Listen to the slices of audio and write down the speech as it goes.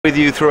with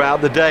you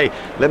throughout the day.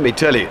 Let me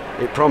tell you,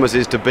 it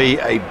promises to be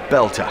a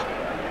belter.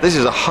 This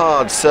is a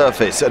hard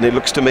surface and it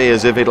looks to me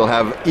as if it'll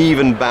have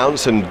even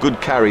bounce and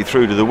good carry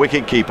through to the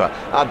wicket-keeper.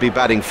 I'd be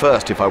batting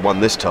first if I won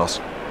this toss.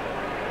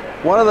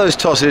 One of those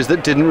tosses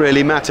that didn't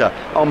really matter.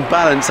 On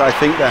balance, I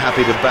think they're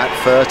happy to bat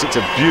first. It's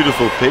a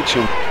beautiful pitch.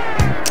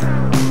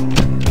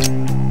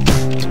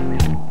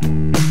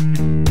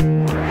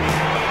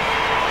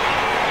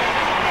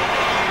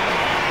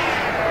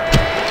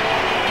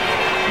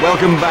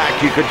 Welcome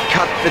back. You could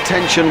cut the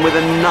tension with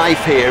a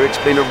knife here. It's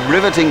been a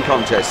riveting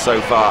contest so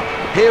far.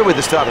 Here with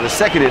the start of the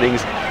second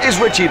innings is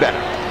Richie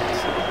Bennett.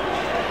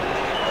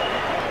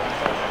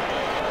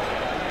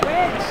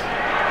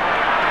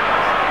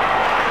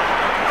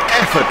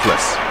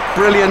 Effortless,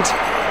 brilliant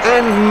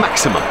and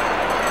maximum.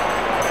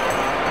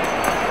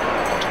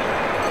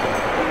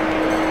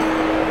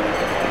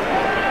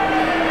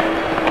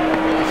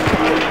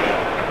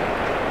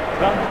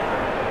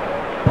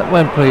 That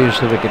won't please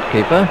the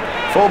wicket-keeper.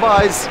 4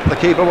 byes, the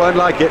keeper won't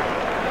like it.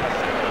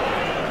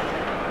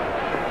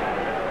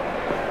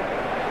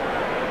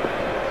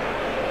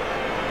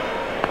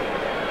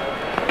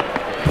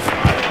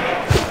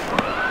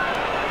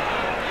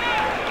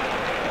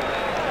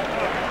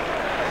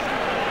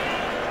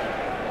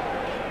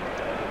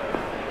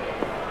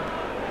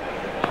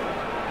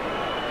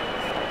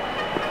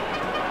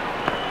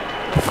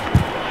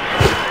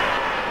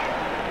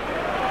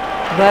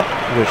 That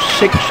was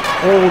 6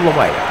 all the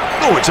way.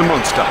 Oh, it's a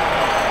monster.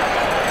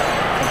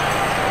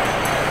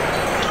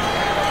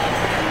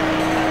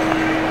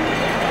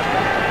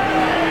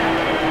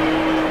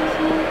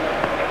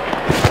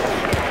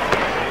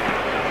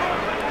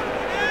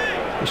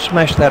 He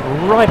smashed that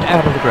right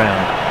out of the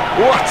ground.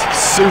 What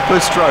super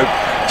stroke.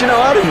 Do you know,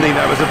 I didn't think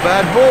that was a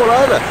bad ball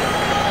either.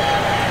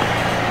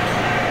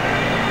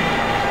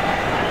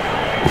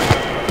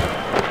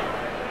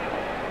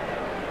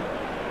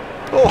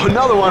 Oh,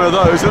 another one of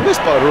those, and this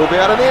bowler will be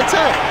out of the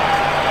attack.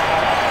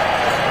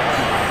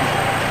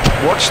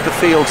 Watch the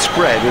field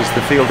spread as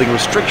the fielding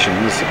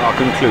restrictions are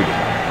concluded.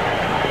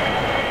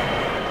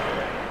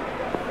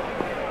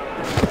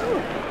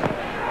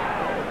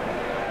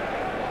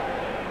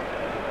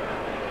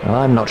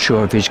 I'm not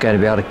sure if he's going to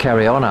be able to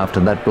carry on after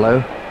that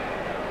blow.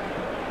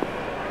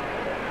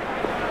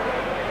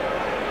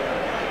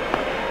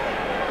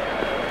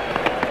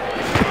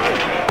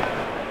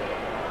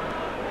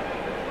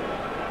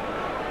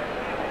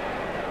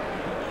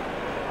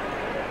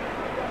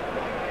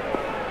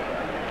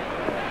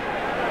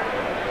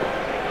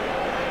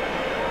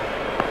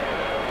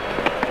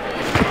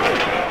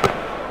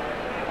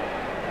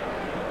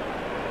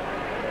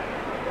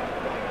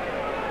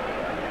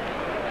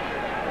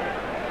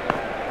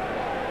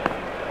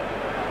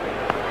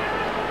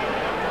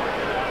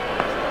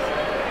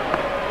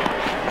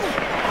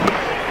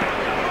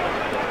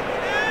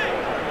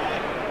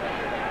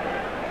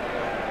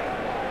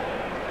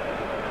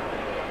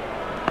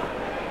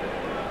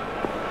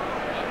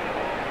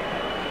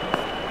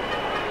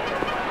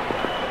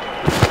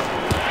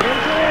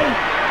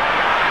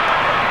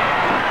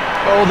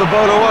 Oh, the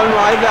bowler won't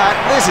like that.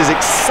 This is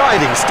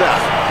exciting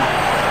stuff.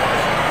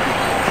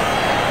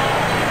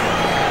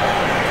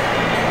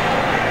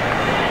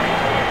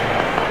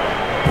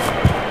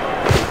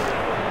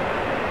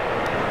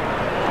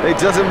 It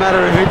doesn't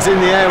matter if it's in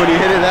the air when you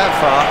hit it that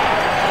far.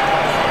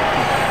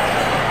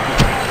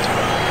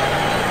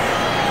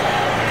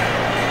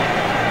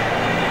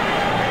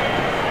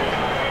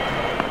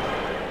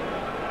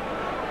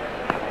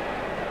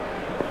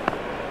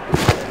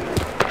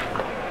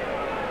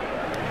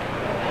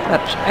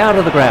 That's out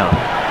of the ground.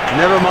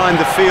 Never mind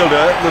the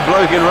fielder, the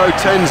bloke in row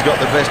 10's got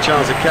the best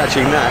chance of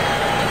catching that.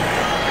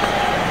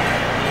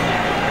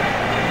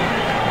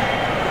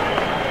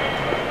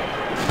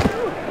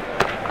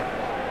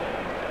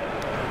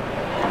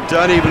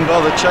 Don't even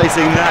bother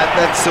chasing that,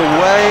 that's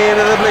away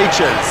into the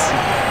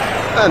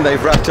bleachers. And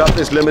they've wrapped up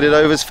this limited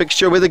overs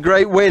fixture with a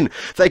great win.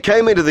 They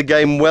came into the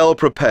game well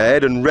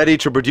prepared and ready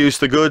to produce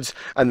the goods,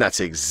 and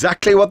that's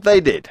exactly what they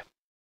did.